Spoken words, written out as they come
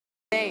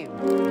Name.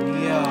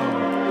 Leo.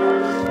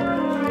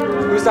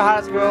 Who's the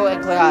hottest girl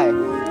in Clay High?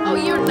 Oh,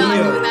 you're not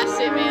doing that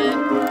shit,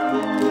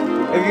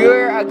 man.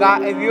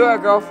 If you were a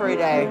girl for a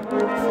day,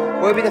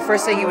 what would be the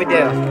first thing you would do?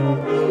 What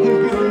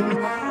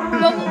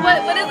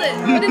is it?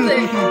 What is it?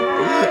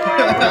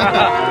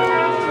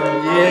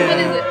 Yeah. What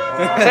is it?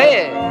 Say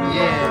it.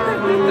 Yeah.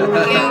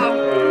 Yeah.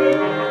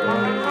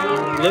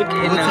 Look in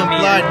What's the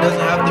implied doesn't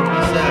have to be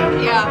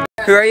said. Yeah.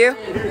 Who are you?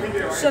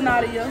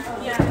 Shanadia.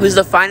 Who's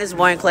the finest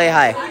boy in Clay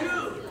High?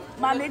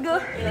 My nigga.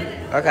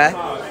 Okay.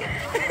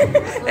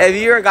 If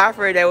you were a guy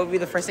for a day, what would be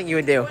the first thing you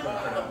would do?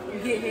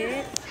 Get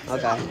hit.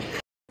 Okay.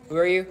 Who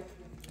are you?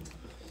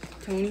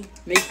 Tony.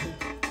 Mason.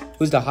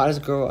 Who's the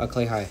hottest girl at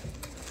Clay High?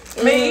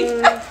 Me?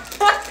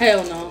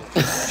 Hell no.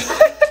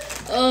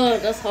 Oh,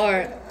 that's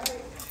hard.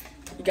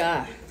 You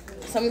got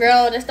some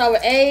girl that start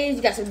with A's.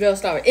 You got some girls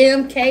start with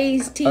M,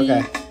 K's, T.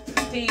 Okay.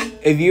 T.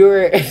 If you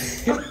were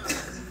if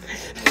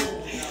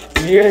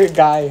you're a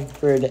guy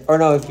for a day, or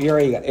no, if you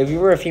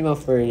were a female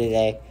for a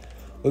day,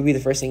 what would be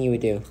the first thing you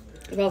would do?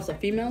 If I was a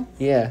female,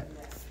 Yeah.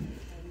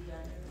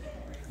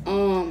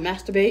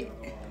 masturbate.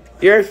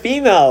 You're a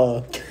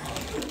female.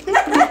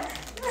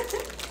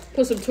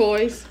 Put some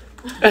toys.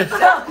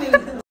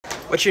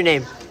 What's your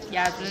name?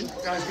 Yasmin.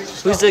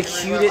 Who's the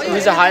cutest?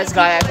 Who's the hottest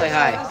guy at Clay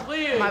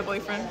High? My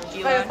boyfriend,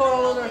 Eli.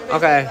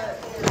 Okay.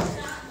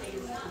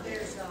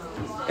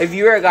 If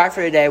you were a guy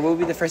for a day, what would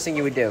be the first thing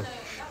you would do?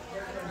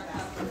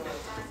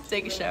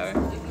 Take a shower.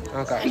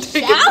 Okay.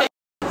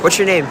 What's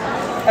your name?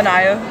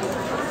 Anaya.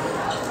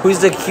 Who's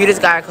the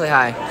cutest guy at Clay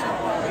High?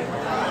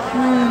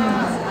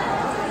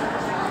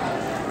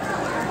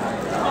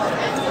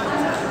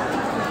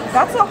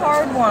 That's a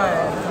hard one.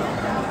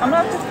 I'm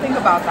gonna have to think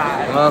about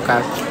that.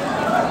 Okay.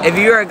 If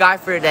you were a guy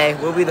for a day,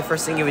 what would be the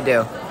first thing you would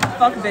do?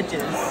 Fuck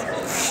bitches.